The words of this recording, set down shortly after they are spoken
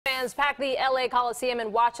fans packed the LA Coliseum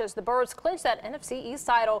and watch as the Birds clinch that NFC East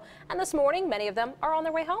title. And this morning, many of them are on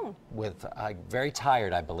their way home. With very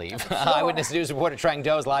tired, I believe. Sure. Eyewitness News reporter Trang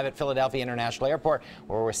Do is live at Philadelphia International Airport,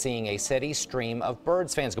 where we're seeing a steady stream of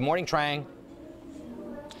Birds fans. Good morning, Trang.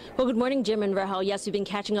 Well, good morning, Jim and Rahel. Yes, we've been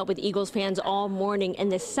catching up with Eagles fans all morning,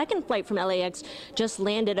 and the second flight from LAX just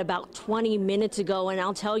landed about 20 minutes ago, and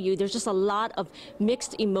I'll tell you, there's just a lot of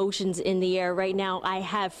mixed emotions in the air right now. I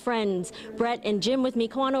have friends, Brett and Jim, with me.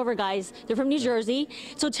 Come on over, guys. They're from New Jersey.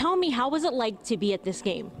 So tell me, how was it like to be at this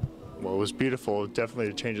game? Well, it was beautiful. Definitely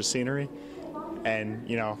a change of scenery. And,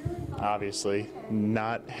 you know, obviously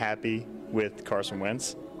not happy with Carson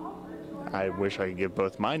Wentz. I wish I could give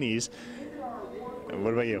both my knees.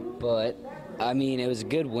 What about you? But, I mean, it was a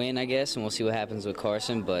good win, I guess, and we'll see what happens with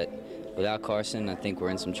Carson. But without Carson, I think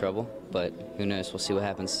we're in some trouble. But who knows? We'll see what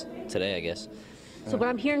happens today, I guess. So what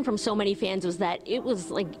I'm hearing from so many fans was that it was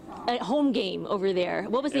like a home game over there.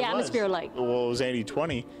 What was the atmosphere like? Well, it was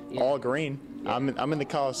 80-20, all green. Yeah. I'm in the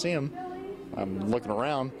Coliseum. I'm looking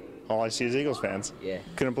around. All I see is Eagles fans. Yeah.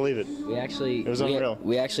 Couldn't believe it. It was unreal.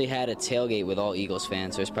 We actually had a tailgate with all Eagles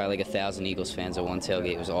fans. There's probably like 1,000 Eagles fans at one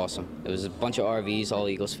tailgate. It was awesome. It was a bunch of RVs, all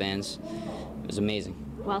Eagles fans. It was amazing.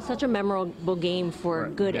 Well, such a memorable game for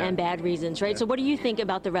good and bad reasons, right? So what do you think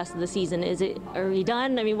about the rest of the season? Are we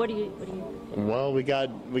done? I mean, what do you Well, we got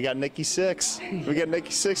Nicky Six. We got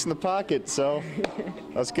Nicky Six in the pocket, so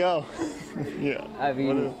let's go. Yeah. I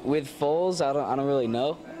mean, with Foles, I don't really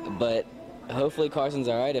know, but hopefully Carson's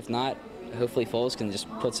all right. If not, hopefully Foles can just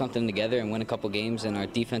put something together and win a couple games, and our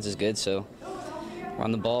defense is good, so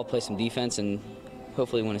run the ball, play some defense, and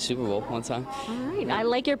hopefully win a Super Bowl one time. All right. I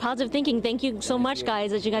like your positive thinking. Thank you so much,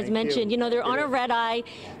 guys, as you guys mentioned. You know, they're on a red eye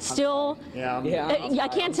still. I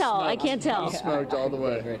can't tell. I can't tell. Smoked all the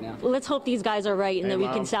way. Right now. Let's hope these guys are right and that we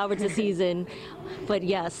can salvage the season. But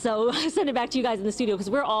yes, so I send it back to you guys in the studio because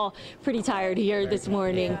we're all pretty tired here this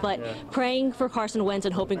morning. But praying for Carson Wentz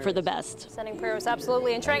and hoping for the best. Sending prayers,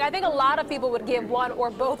 absolutely. And Trang, I think a lot of people would give one or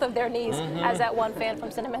both of their knees, as that one fan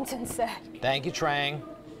from Cinnaminton said. Thank you, Trang.